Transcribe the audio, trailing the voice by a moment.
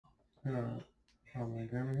On my game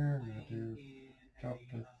here, I'm gonna do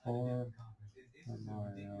chapter 4 on my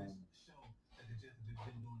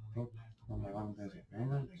book on my long days of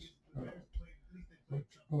Rembce.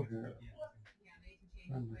 Let's go here.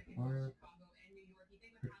 Friendly fire.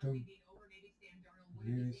 Victim.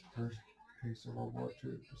 Navy's first case of World War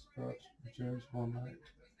II dispatched James one night.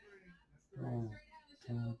 Strong.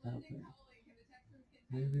 Company.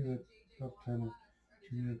 Navy Lieutenant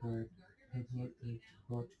Junior Grade. Heavily H.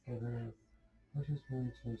 Coach for hair.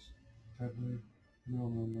 Participants steadily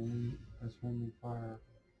normal Marine as friendly fire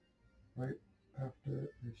right after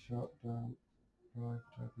they shot down 5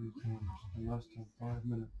 Japanese bombers in less than 5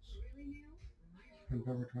 minutes. In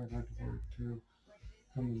February 1942,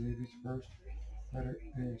 become the Navy's first fighter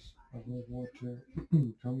ace of World War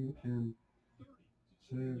II, coming in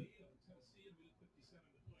saved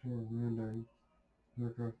for landing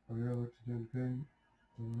aircraft air Lieutenant King,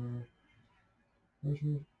 the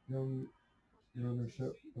Russia's young gunner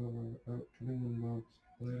ship about 21 months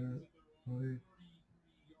later, the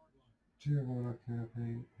Tijuana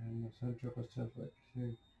campaign in the Central Pacific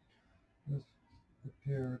Sea. This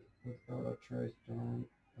appeared without a trace during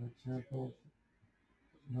an example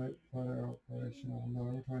night fighter operation on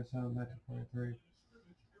November 27, 1943,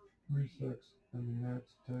 26 in the United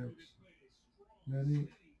States. Many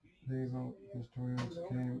naval historians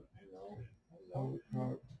came out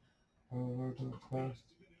of the fast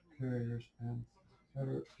carriers and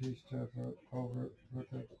better sea staff over with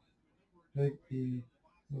Big E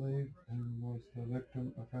believed and was the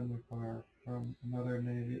victim of friendly fire from another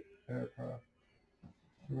Navy aircraft.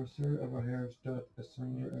 The story of O'Hare's death is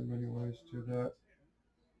similar in many ways to that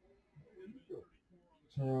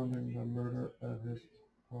surrounding the murder of his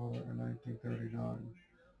father in 1939.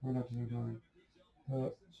 Or 1939.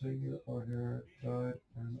 The senior O'Hare died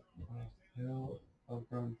in a hail of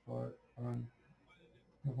gunfire on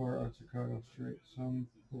Chicago Street. Some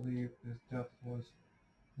believe his death was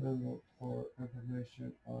leveled for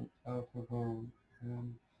information on Alpha Bone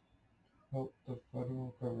and helped the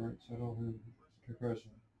federal government settle him to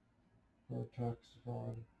prison for tax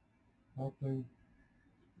fraud, helping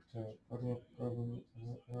the federal government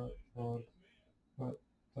fraud, but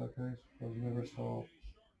the case was never solved,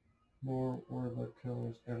 nor were the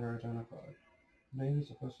killers ever identified.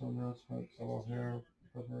 Navy's official announcement of O'Hare,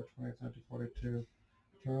 February 20, 1942,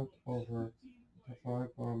 triumphed over the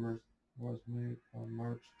 5 bombers was made on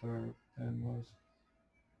March 3rd and was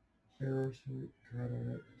variously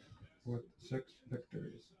credited with 6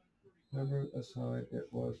 victories. Numbers aside, it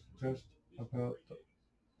was just about the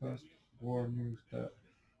best war news that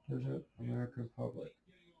the American public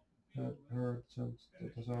had heard since the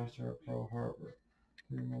disaster of Pearl Harbor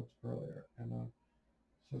 3 months earlier in a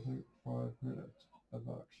 75 minutes of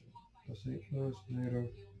action. The St. Louis native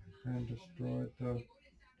and destroyed the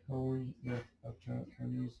Boeing with a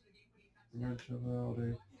Japanese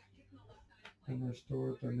eventuality and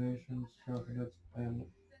restored the nation's confidence in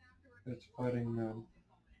its fighting men.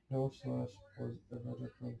 No slash was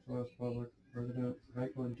ever from slash public. President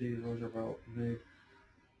Franklin D. Roosevelt made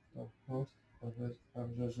the most of his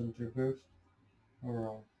opposition to boost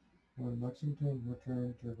morale. When Lexington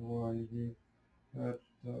returned to Hawaii, he had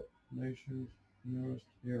the nation's newest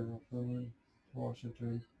hero filming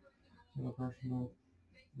Washington with a personal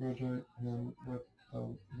presented him with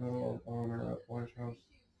the Medal of Honor at White House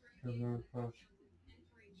President Bush,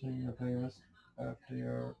 singing the famous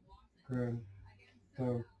FDR grin.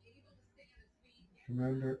 The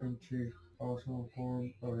Commander-in-Chief also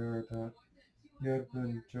informed O'Hare that he had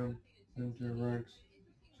been jumped into ranks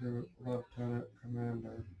to lieutenant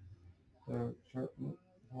commander. The shortened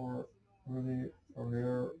for Willie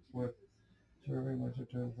O'Hare with serving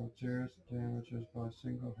Lexington from serious damages by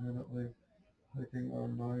single-handedly taking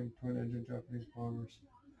on 9 twin-engine Japanese bombers,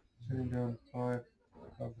 shooting down 5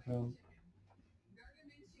 of them,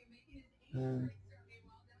 and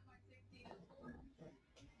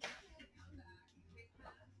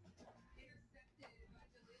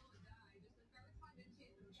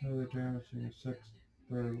severely damaging 6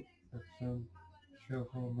 through some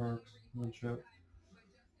skillful marksmanship.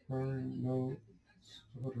 Firing no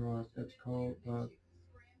supplies, it's called the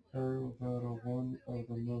aerial battle, one of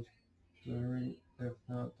the most daring, if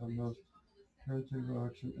not the most single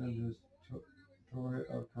action in his story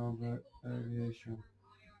of combat aviation.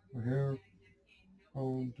 O'Hare's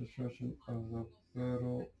own description of the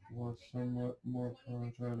battle was somewhat more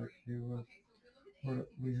tragic. He was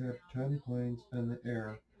We had 10 planes in the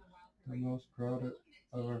air. The most crowded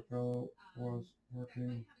of our fellow was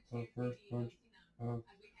working the first bunch of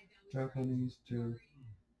Japanese to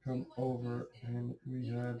come over, and we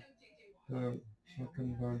had the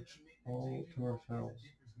second bunch all to ourselves.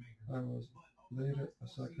 I was later a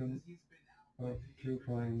second of two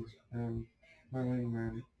planes, and my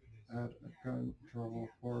wingman had a gun trouble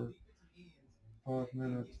for 5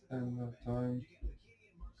 minutes, and the time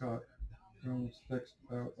got rooms fixed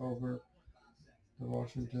out over the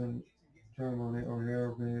Washington ceremony.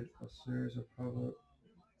 O'Hare made a series of public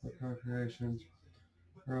proclamations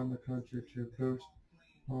around the country to boost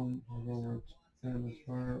home performance and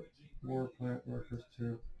inspire war plant workers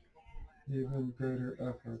to even greater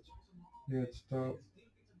efforts. He had stopped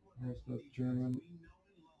with the German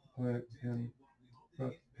plant in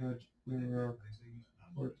Bethpage, New York,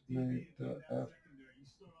 which made the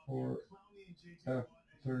F-4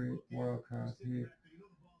 F-3 Wildcat he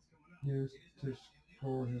used to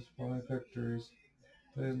score his 5 victories.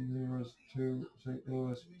 Then there was to St.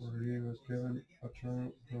 Louis, where he was given a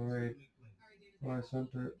triumph parade by the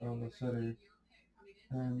center of the city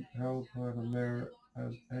and held by the mayor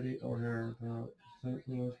as Eddie O'Hare, the St.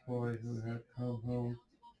 Louis boy who had come home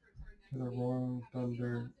to the Roaring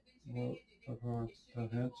Thunder upon the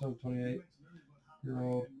handsome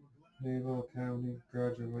 28-year-old Naval County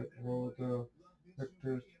graduate rolled the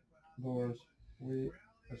victor's doors. We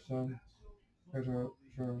assumed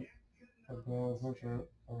from above Hotel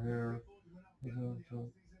O'Hare was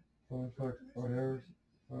to Bonifant O'Hare's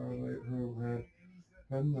father, who had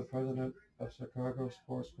been the president of Chicago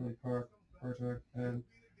Sportsman Park Project and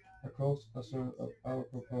a close associate of Al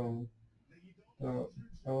Capone. The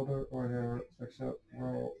elder O'Hare accepted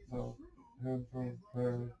him from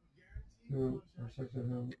Clare, who accepted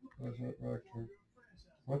him as a rector.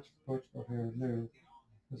 Much Butch O'Hare knew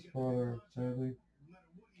his father sadly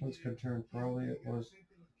since returned. Probably it was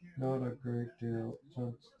not a great deal,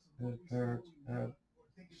 since his parents had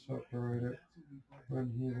separated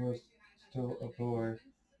when he was still a boy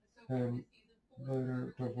and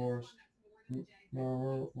later divorced.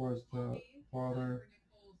 Morrow was the father,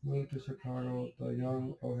 moved to Chicago. The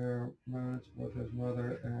young O'Hare managed with his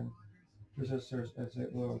mother and two sisters in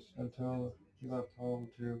St. Louis until he left home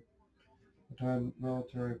to attend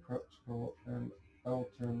military prep school in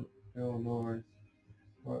Elton, Illinois.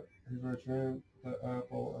 But he became the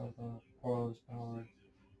apple of the father's eye,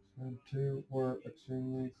 and two were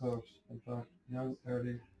extremely close. In fact, young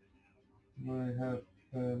Eddie may have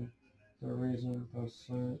been the reason the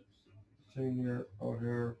senior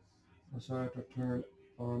O'Hare decided to turn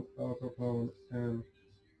on Al Capone and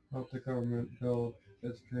help the government build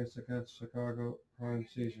its case against Chicago crime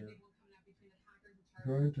seizure.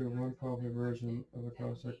 According to one popular version of the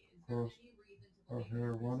classic course,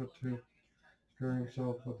 O'Hare wanted to secure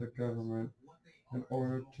himself with the government in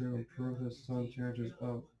order to improve his son's chances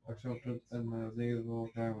of acceptance in the naval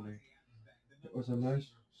academy. It was a nice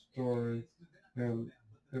story, and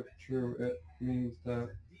if true, it means that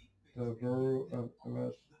the Bureau of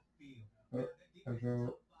Investigation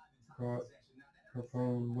got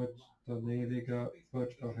Capone, which the Navy got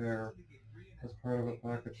Butch O'Hare as part of a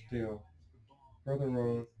package deal. Further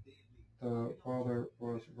road, the father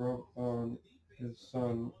was rubbed on his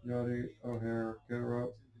son, Yadi O'Hare, grew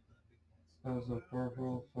up as a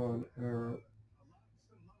powerful fun guard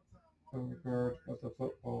of the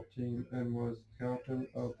football team and was captain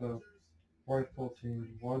of the rifle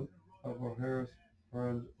team. One of O'Hare's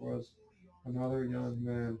friends was another young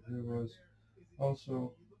man who was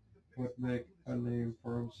also would make a name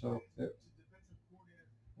for himself in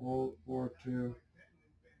World War II.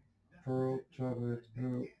 Pearl Chubbutt,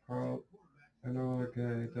 who called another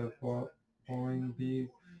gay, the Boeing B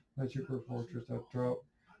super fortress that dropped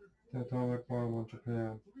the atomic bomb on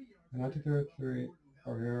Japan. In 1933,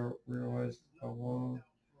 O'Hare realized a long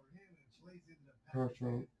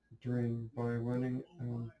personal dream by winning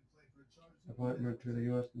an appointment to the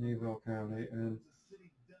US Naval County in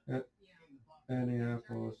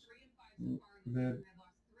Annapolis. Mid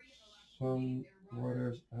some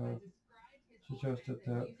writers have suggested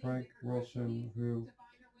that Frank Wilson, who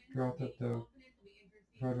drafted the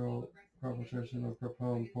federal proposition of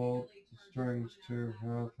Capone, pulled the strings to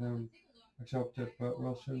have him accepted, but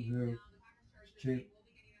Wilson, who was chief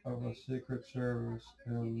of the Secret Service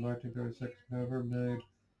in 1936, never made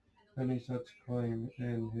any such claim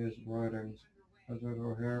in his writings. Edward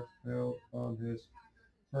O'Hare failed on his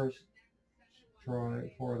first try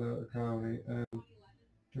for the county and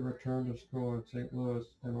to return to school in St. Louis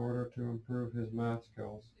in order to improve his math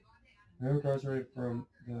skills. O'Hare graduated from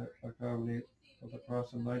the Academy of the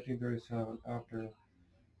Cross in 1937 after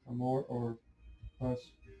a more or less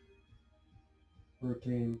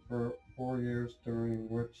routine for 4 years, during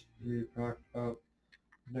which he packed up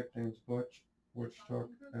nicknames Butch, which stuck,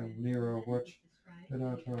 and Nero, which did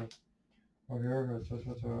not hurt. O'Hare had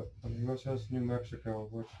success at the USS New Mexico,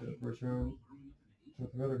 which returned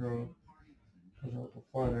with vertical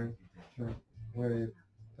fighting to wave.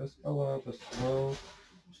 This allowed the slow,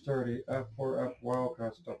 sturdy F4F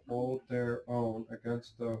Wildcats to hold their own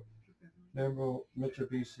against the nimble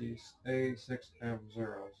Mitsubishi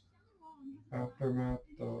A6M0s. Aftermath,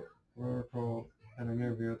 the vertical an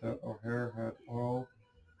interview that O'Hare had all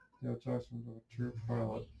the attachments of a true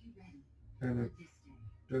pilot, in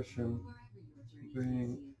addition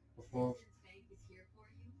being a full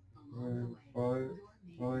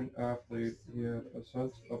flying athlete, he had a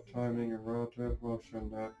sense of timing and relative motion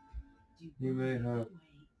that he may have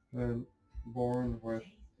been born with.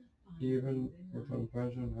 Even with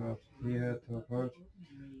unpensioned hats, he had to approach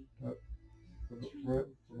that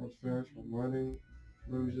was fierce from winning,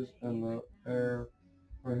 loses, and the air.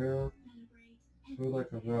 O'Hare flew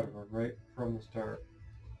like a veteran right from the start.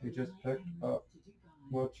 He just picked up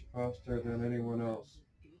much faster than anyone else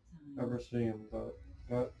ever seen.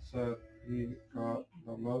 That said, he got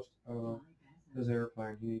the most out of his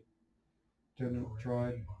airplane. He didn't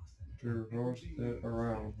try to roast it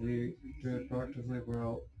around. He did practically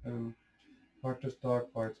well in practice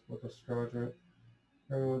dogfights with the squadron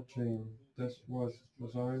airline team. This was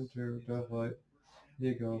designed to deflate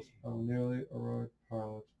egos of newly arrived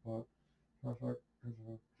pilots, but perfect is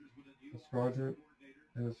the squadron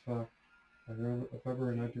is fact. In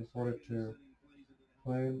February 1942,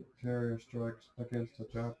 plane carrier strikes against the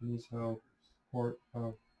Japanese-held port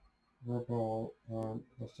of Rabaul on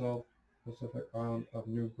the South Pacific island of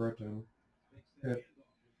New Britain. It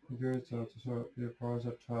appears to be a prize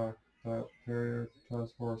attack. That carrier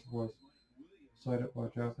task force was sighted by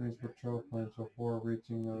Japanese patrol planes before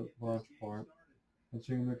reaching the launch point, and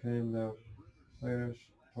soon became the latest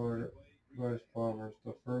target by bombers.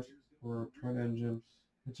 The first were twin-engine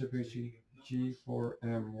Mitsubishi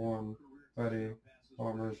G4M1 Betty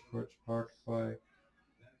bombers, which backed by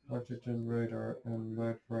oxygen radar and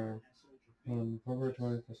lead frame. On February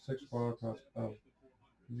 20th, the six Wildcats of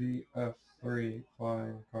VF-3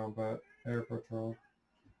 Flying Combat Air Patrol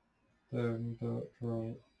then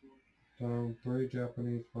down three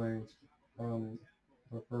Japanese planes on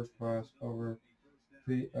the first pass over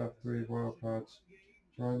VF-3 Wildcats,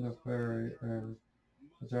 joined the ferry, and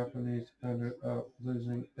the Japanese ended up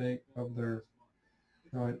losing 8 of their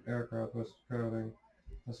 9 aircraft, with scouting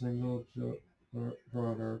a single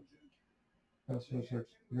drone S-6.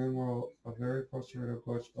 Meanwhile, a very frustrated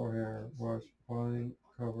Butch O'Hare was flying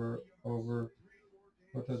cover over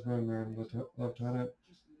with his wingman, Lieutenant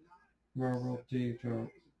Marvel D. Jones.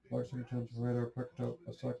 Lexington's radar picked up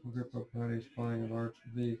a second group of Patties flying a large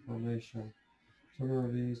V formation. Some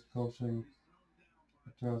of these coasting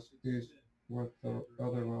test east with the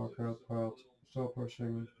other Wildcat pilots still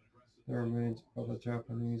pushing the remains of the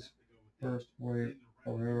Japanese first wave.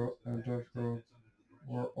 O'Hare and Driscoll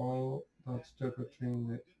were all that stood between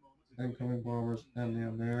the incoming bombers and the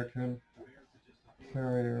American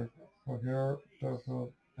carrier. O'Hare,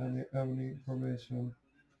 Driscoll, and the enemy formation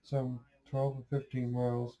some 12 to 15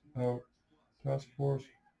 miles out. Task force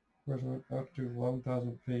was up to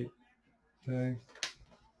 11,000 feet. They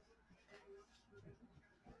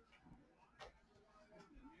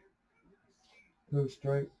flew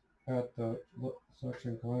straight at the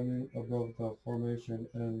section, climbing above the formation,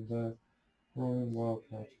 and the rolling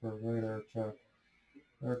Wildcats for radar check.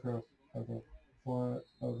 Aircraft of the flight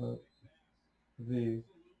of the V,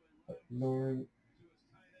 lowering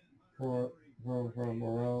from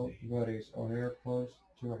morale buddies. O'Hare close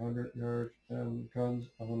to 100 yards, and guns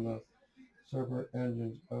on the separate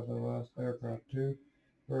engines of the last aircraft. Two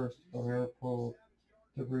burst. O'Hare pulled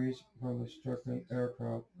debris from the stricken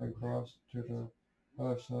aircraft and crossed to the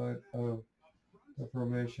other side of the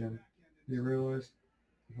formation. He realized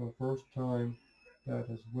for the first time that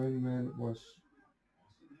his wingman was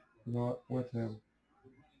not with him.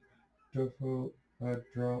 Duffel had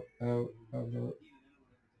dropped out of the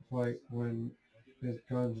fight when his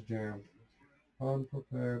guns jammed.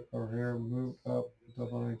 Unprepared, O'Hare moved up the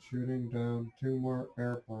line, shooting down 2 more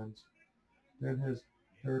airplanes. Then his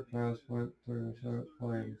third pass went through the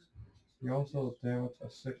planes. He also damaged a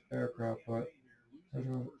 6th aircraft, but as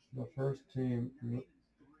the first team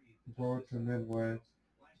brought to Midway,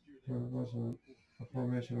 there wasn't a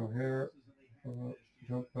formation. O'Hare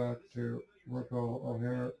jumped back to Rockwell.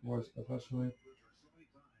 O'Hare was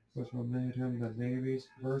what made him the Navy's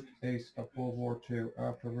first ace of World War II.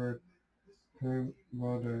 Afterward,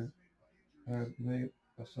 Monday had made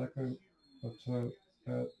a second attempt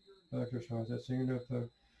at exercise. It seemed to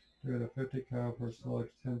threw the 50 caliber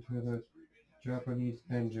slugs into the Japanese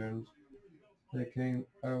engines. They came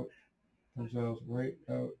out themselves right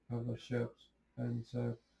out of the ships, and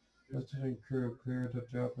said listening crew cleared the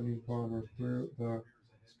Japanese bombers through the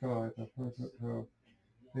sky. The Pacific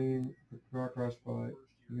being broadcast by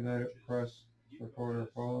United Press reporter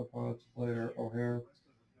followed pilots later. O'Hare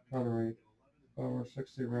countered over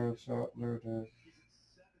 60 rounds shot near the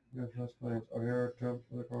US planes. O'Hare jumped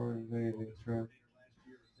to the car invading track.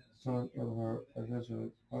 Son of her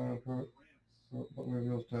attention. I have heard what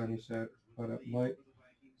reveals that he said, but it might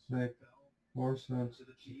make more sense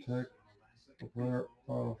to take the blare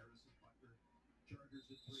off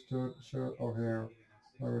stood O'Hare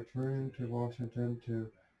by returning to Washington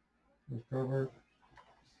to discover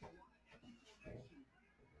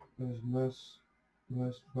his missed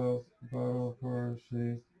both battle for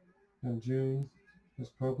sea and June. His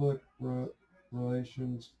public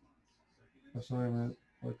relations assignment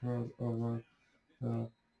because over the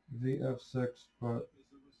VF-6, but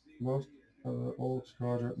most of the old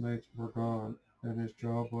squadron mates were gone, and his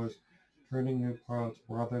job was training new pilots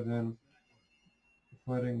rather than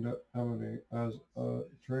fighting the enemy. As a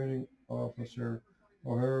training officer,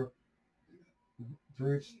 O'Hare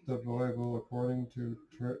breached the Bible according to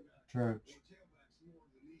Trench.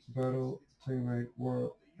 Battle teammate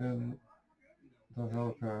were in the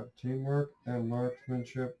Hellcat. Teamwork and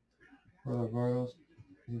marksmanship were the vitals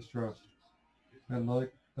he stressed. And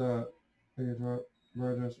like that, the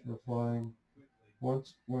Regis were flying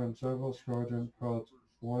once when several squadron pilots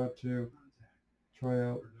wanted to try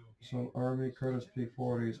out some Army Curtis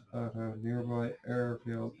P-40s at a nearby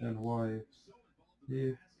airfield in Hawaii.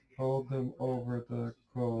 He hauled them over the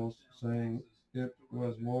coals, saying it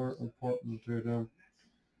was more important to them.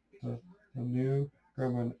 The, the new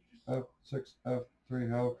Grumman F-6 F-3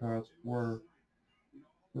 Hellcats were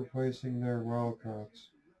replacing their Wildcats.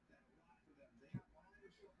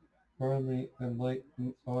 Finally, in late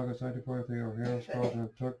August 1943, O'Hare Squadron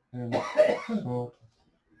took in assault,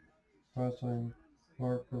 passing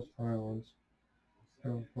Marcos Islands.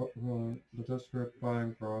 The District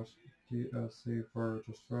Flying Cross (DSC) for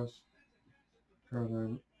Distress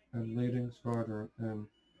Squadron and Leading Squadron in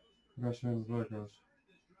Mission Vehicles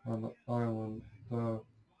on the island. The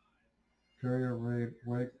carrier raid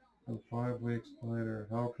wake, and 5 weeks later,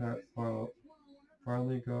 Hellcat pilot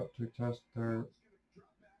finally got to test their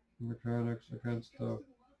mechanics against the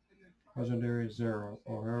legendary Zero.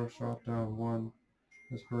 O'Hare shot down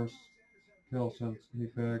his first kill since he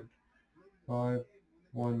bagged 5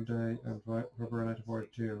 one day in February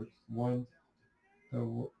 1942. On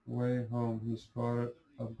the way home, he spotted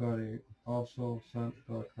a buddy, also sent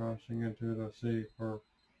crashing into the sea for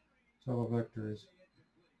several victories.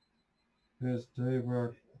 His day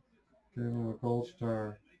work gave him a gold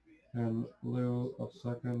star in lieu of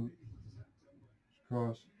second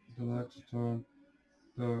cross the next time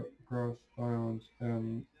the Cross Islands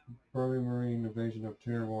and early Marine invasion of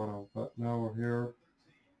Tijuana, but now O'Hare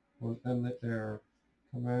was in the air,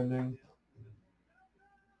 commanding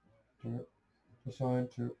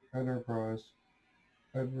assigned to Enterprise.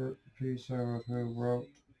 Edward P. Sarah, who wrote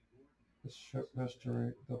the ship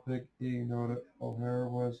history, The Big E, noted O'Hare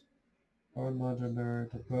was unlegendary,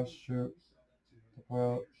 the best ship, the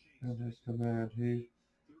pilot in his command. He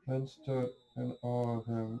then stood in awe of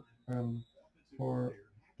him, and for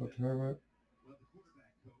the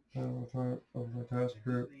time of the task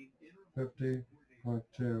group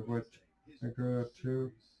 50.2, which included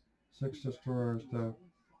 6 destroyers. The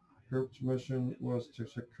group's mission was to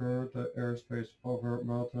secure the airspace over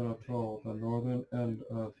Mountain Atoll, the northern end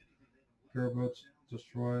of Gearboots,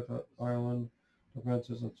 destroy the island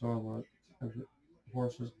defenses and settlement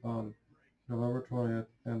forces on November 20th,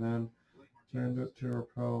 and then turned it to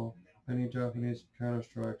repel any Japanese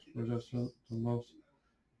counterstrikes resistant to most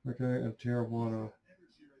Nikkei and Tijuana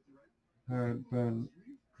had been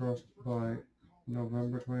crossed by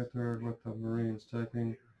November 23rd, with the Marines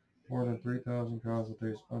taking more than 3,000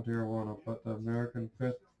 casualties on Tijuana, but the American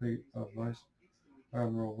Fifth Fleet of Vice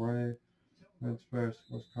Admiral Ray Space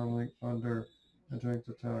was coming under intense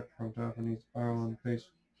attack from Japanese island-based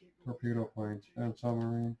torpedo planes and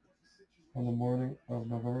submarine. On the morning of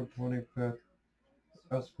November 25th,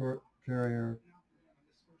 escort carrier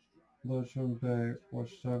Lucian Bay was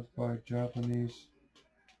sunk by Japanese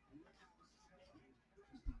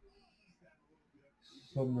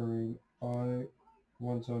submarine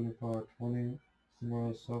I-175 20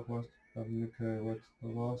 miles southwest of Nikkei, with the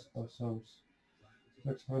loss of some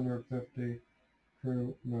 650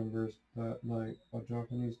 crew members that night. A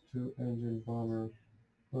Japanese 2-engine bomber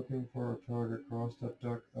looking for a target crossed the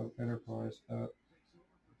deck of Enterprise at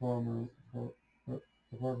bomber for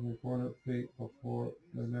approximately 400 feet before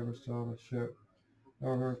they never saw the ship.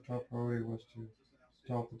 O'Hare's top priority was to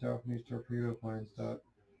stop the Japanese torpedo planes that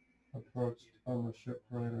approached on the ship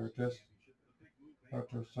radar. Just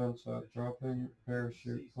after sunset, dropping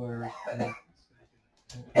parachute flares and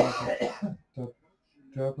the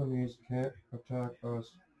Japanese can't attack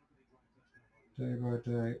us day by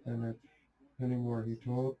day anymore, he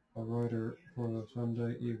told a writer for the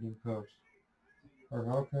Sunday Evening Post. Our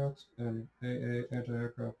Hellcats and AA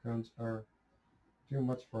anti-aircraft guns are too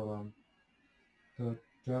much for them. The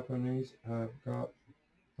Japanese have got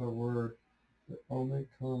the word. They only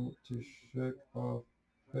come to shake off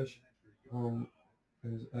fish home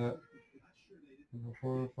is at the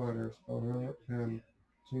foreign fighters. O'Hara and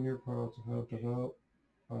senior pilots have developed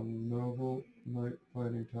a novel night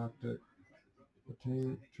fighting tactic. The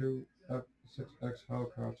team two F-6X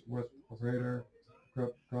Hellcats with radar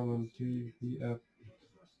equipped Grumman TBF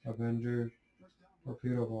Avenger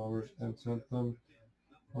torpedo bombers and sent them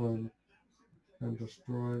on and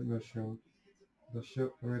destroy mission. The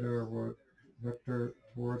ship radar would vector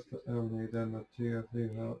towards the enemy, then the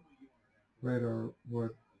TFE radar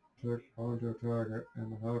would take onto a target,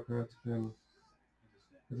 and the Hellcats can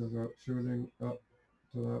go shooting up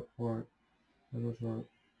to that point.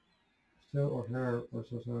 Still O'Hare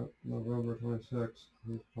was on November 26th.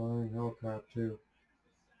 He's flying Hellcat 2,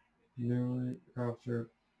 newly captured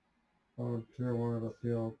on Tier 1 of the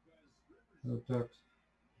field. The Ducks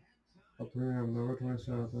at 3 a.m. November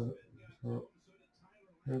 27th. So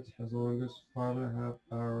it's as long as 5.5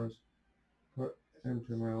 hours put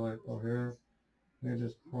into my life. O'Hare made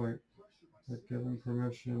his point that given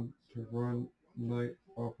permission to run night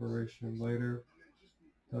operation later,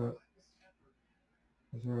 that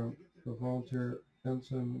the volunteer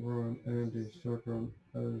ensign Ron Andy Slocum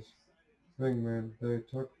as wingman. They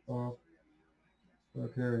took off the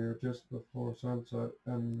carrier just before sunset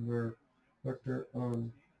and were vector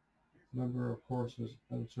on number of courses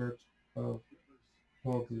in search of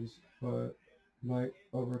bogies, but night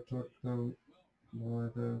overtook them by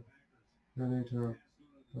the Renito,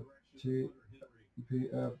 the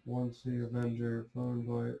TPF-1C Avenger, flown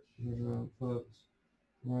by Lieutenant Phillips,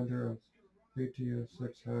 commander of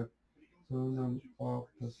BTU-6, had flown them off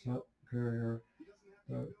the carrier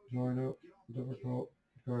that joined up difficult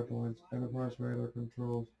guidelines. Enterprise radar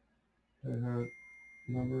controls. They had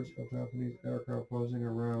numbers of Japanese aircraft buzzing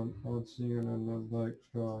around unseen in the night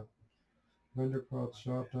sky. Vendor pods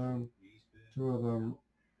shot down two of them,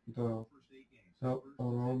 though. Out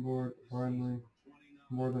on board, finally,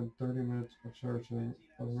 more than 30 minutes of searching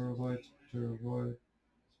of her lights to avoid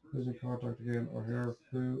losing contact again. O'Hare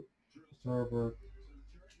flew starboard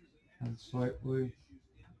and slightly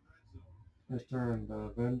astern. The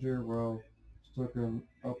Avenger well stuck him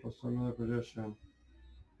up a similar position,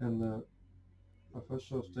 and the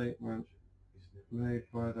official statement made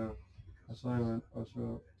by the assignment was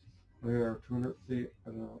O'Hare 200 feet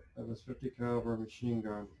of his 50 caliber machine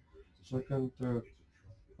gun. Second to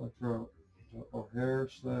the throat, the O'Hare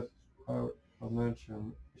slid out of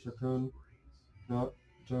mention. Shakun not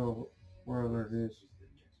tell whether he's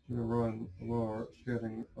gonna run or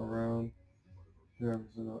skidding around him.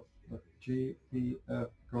 The GPF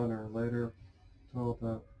gunner later told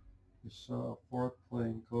that he saw a fourth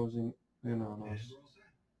plane closing in on us,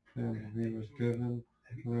 and he was given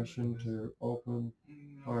permission to open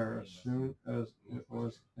fire as soon as it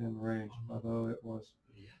was in range. Although it was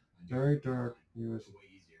very dark, he was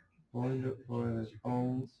blinded by his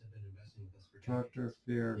own tractor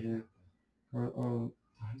fear. He got on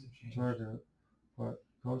target, but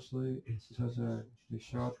closely today he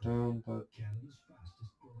shot down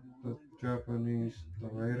the Japanese, the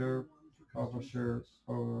radar officer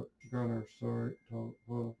or gunner, sorry,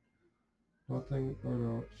 told nothing or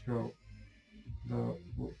the scope. The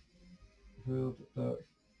field the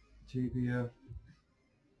TBF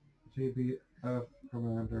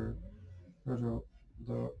commander,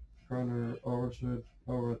 the gunner overstood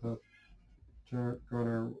over the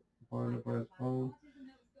gunner blinded by his own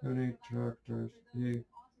many tractors. He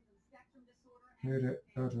made it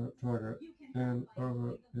out of target and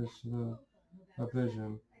over his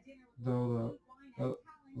vision, though the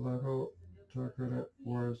little target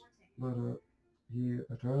was little. He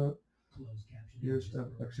attempted use of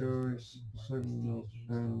auxiliary signals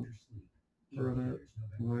and further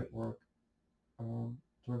night work.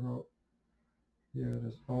 Turtle, he had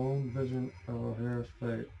his own vision of O'Hare's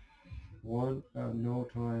fate. One at no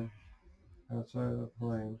time outside the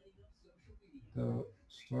plane. The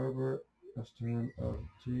starboard astern of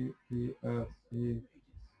TBFE,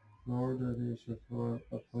 nor did he survive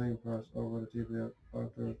a plane crash over the TBF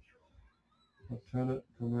after Lieutenant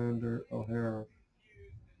Commander O'Hara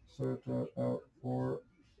sorted out for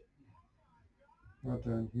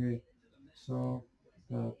London. He saw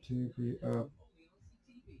the TBF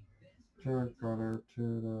turret gunner to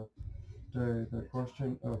the day, the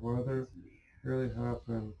question of whether really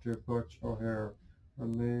happened to Butch O'Hare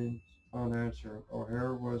remains unanswered.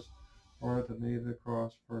 O'Hare was ordered the Navy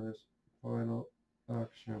Cross for his final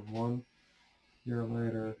action. 1 year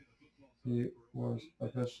later, he was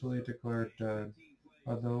officially declared dead,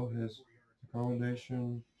 although his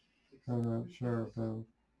accommodation served him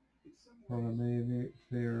from the Navy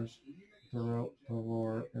fears throughout the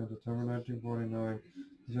war. In September 1949,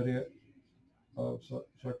 the city of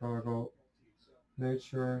Chicago made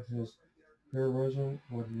sure his heroism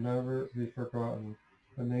would never be forgotten.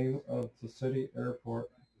 The name of the city airport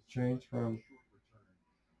changed from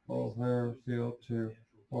O'Hare Field to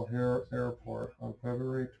O'Hare Airport. On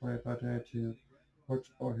February 20, 1982, Butch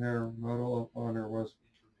O'Hare Medal of Honor was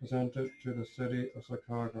presented to the city of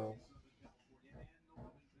Chicago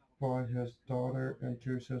by his daughter and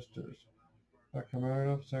 2 sisters. A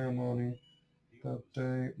commemorative ceremony that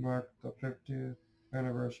day marked the 50th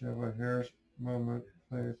anniversary of O'Hare's moment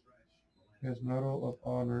place. His Medal of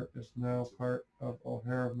Honor is now part of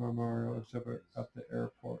O'Hare Memorial exhibit at the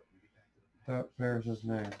airport that bears his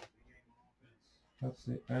name. That's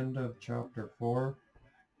the end of chapter 4.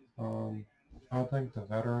 I thank the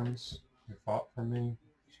veterans who fought for me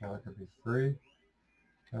so I could be free.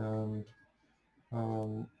 And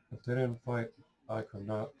if they didn't fight, I could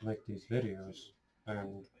not make these videos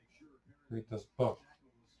and read this book.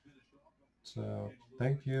 So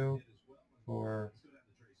thank you for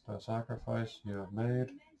the sacrifice you have made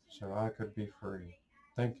so I could be free.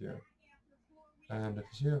 Thank you. And if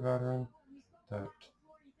you see a veteran that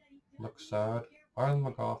looks sad, buy them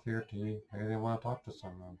a coffee or tea. Maybe they want to talk to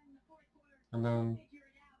someone. And then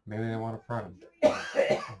maybe they want a friend.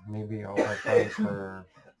 Maybe all their friends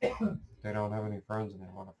they don't have any friends and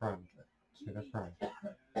they want a friend. See their friend.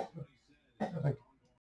 Thank you.